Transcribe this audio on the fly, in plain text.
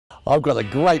I've got a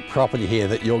great property here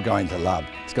that you're going to love.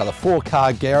 It's got a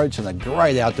 4-car garage and a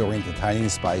great outdoor entertaining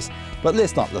space. But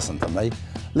let's not listen to me.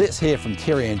 Let's hear from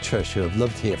Terry and Trish, who have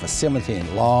lived here for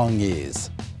 17 long years.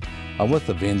 I'm with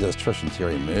the vendors, Trish and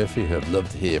Terry Murphy, who have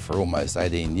lived here for almost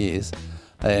 18 years.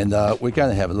 And we're going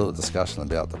to have a little discussion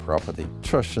about the property.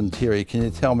 Trish and Terry, can you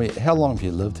tell me, how long have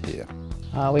you lived here?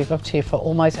 We've lived here for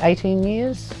almost 18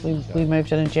 years. We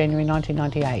moved in January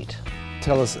 1998.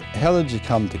 Tell us, how did you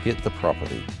come to get the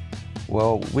property?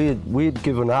 Well, we'd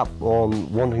given up on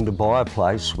wanting to buy a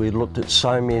place. We'd looked at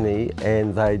so many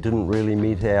and they didn't really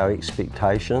meet our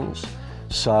expectations.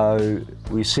 So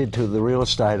we said to the real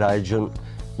estate agent,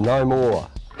 no more.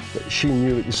 She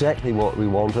knew exactly what we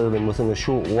wanted, and within a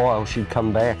short while she'd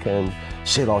come back and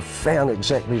said, I've found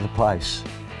exactly the place.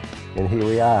 And here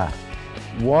we are.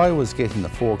 Why was getting the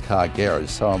 4-car garage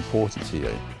so important to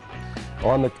you?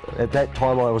 At that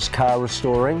time I was car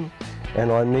restoring, and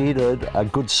I needed a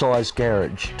good sized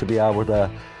garage to be able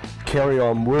to carry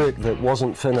on work that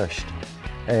wasn't finished.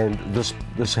 And this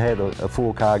had a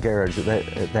 4-car garage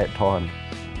at that time.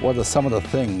 What are some of the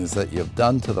things that you've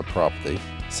done to the property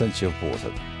since you've bought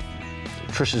it?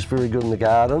 Trish is very good in the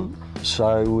garden,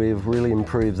 so we've really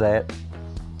improved that.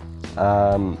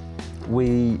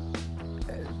 We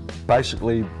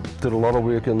basically did a lot of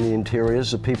work in the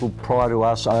interiors. The people prior to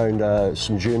us owned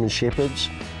some German Shepherds.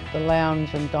 The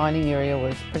lounge and dining area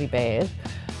was pretty bad,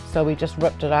 so we just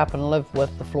ripped it up and lived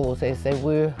with the floors as they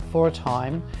were for a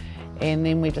time, and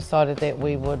then we decided that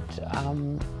we would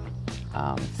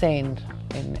sand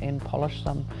and polish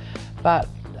them. But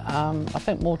I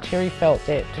think more Terry felt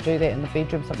that to do that in the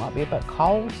bedrooms it might be a bit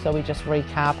cold, so we just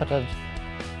recarpeted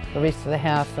the rest of the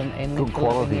house and good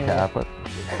quality carpet.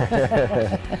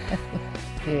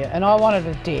 Yeah, and I wanted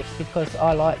a deck because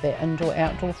I like that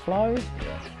indoor-outdoor flow.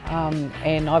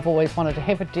 And I've always wanted to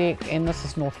have a deck, and this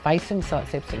is north facing, so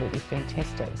it's absolutely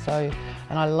fantastic. So,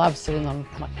 and I love sitting on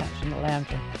my couch in the lounge,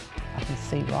 and I can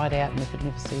see right out, and we could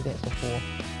never see that before.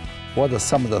 What are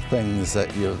some of the things that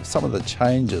some of the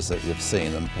changes that you've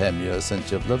seen in Panmure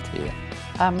since you've lived here?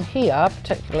 Here,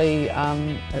 particularly,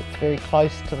 it's very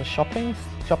close to the shopping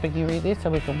area there, so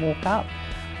we can walk up.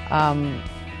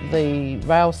 The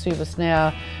rail service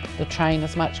now, the train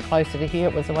is much closer to here.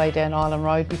 It was away down Island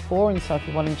Road before, and so if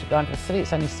you're wanting to go into the city,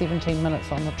 it's only 17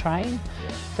 minutes on the train,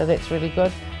 so that's really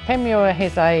good. Panmure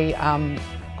has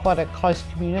quite a close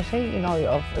community, you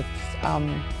know,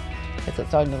 it's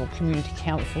its own little community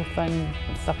council thing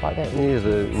and stuff like that. Yeah,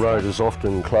 the road is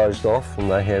often closed off,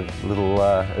 and they have little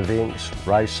events,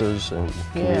 races and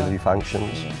community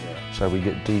functions, so we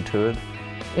get detoured.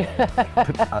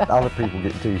 Other people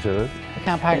get detoured. We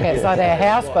can't park outside our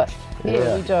house, but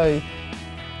yeah, we do.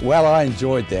 Well, I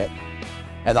enjoyed that,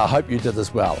 and I hope you did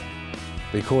as well,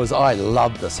 because I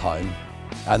love this home,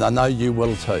 and I know you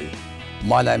will too.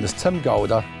 My name is Tim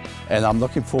Golder, and I'm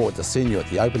looking forward to seeing you at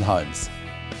the open homes.